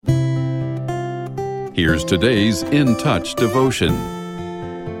Here's today's In Touch devotion.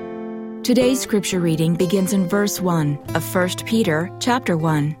 Today's scripture reading begins in verse 1 of 1 Peter chapter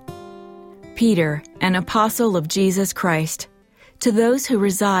 1. Peter, an apostle of Jesus Christ, to those who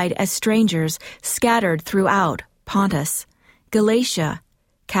reside as strangers scattered throughout Pontus, Galatia,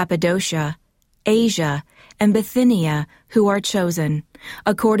 Cappadocia, Asia, and Bithynia, who are chosen,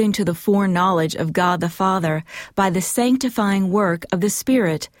 according to the foreknowledge of God the Father, by the sanctifying work of the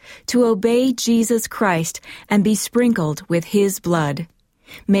Spirit, to obey Jesus Christ and be sprinkled with His blood.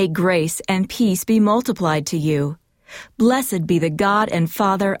 May grace and peace be multiplied to you. Blessed be the God and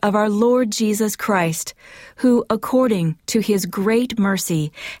Father of our Lord Jesus Christ, who, according to His great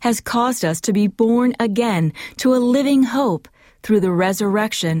mercy, has caused us to be born again to a living hope through the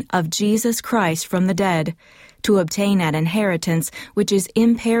resurrection of Jesus Christ from the dead, to obtain an inheritance which is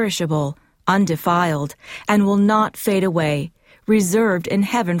imperishable, undefiled, and will not fade away, reserved in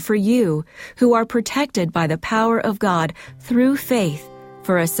heaven for you, who are protected by the power of God through faith,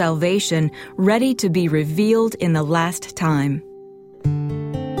 for a salvation ready to be revealed in the last time.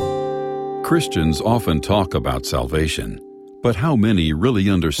 Christians often talk about salvation, but how many really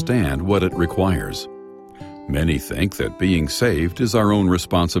understand what it requires? Many think that being saved is our own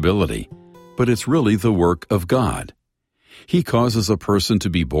responsibility, but it's really the work of God. He causes a person to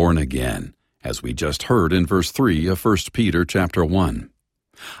be born again, as we just heard in verse 3 of 1 Peter chapter 1.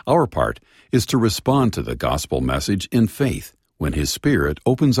 Our part is to respond to the gospel message in faith when His Spirit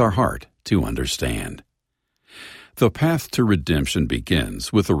opens our heart to understand. The path to redemption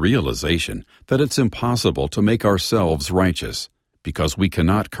begins with the realization that it's impossible to make ourselves righteous because we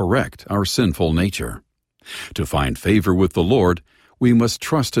cannot correct our sinful nature. To find favor with the Lord, we must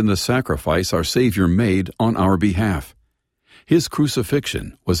trust in the sacrifice our Savior made on our behalf. His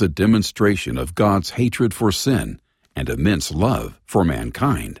crucifixion was a demonstration of God's hatred for sin and immense love for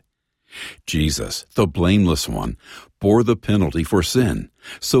mankind. Jesus, the blameless one, bore the penalty for sin,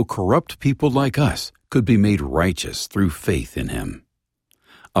 so corrupt people like us could be made righteous through faith in Him.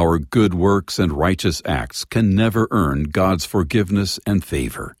 Our good works and righteous acts can never earn God's forgiveness and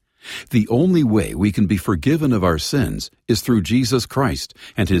favor. The only way we can be forgiven of our sins is through Jesus Christ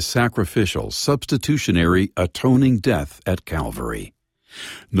and His sacrificial, substitutionary, atoning death at Calvary.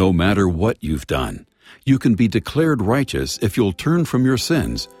 No matter what you've done, you can be declared righteous if you'll turn from your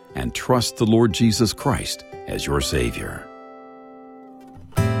sins and trust the Lord Jesus Christ as your Savior.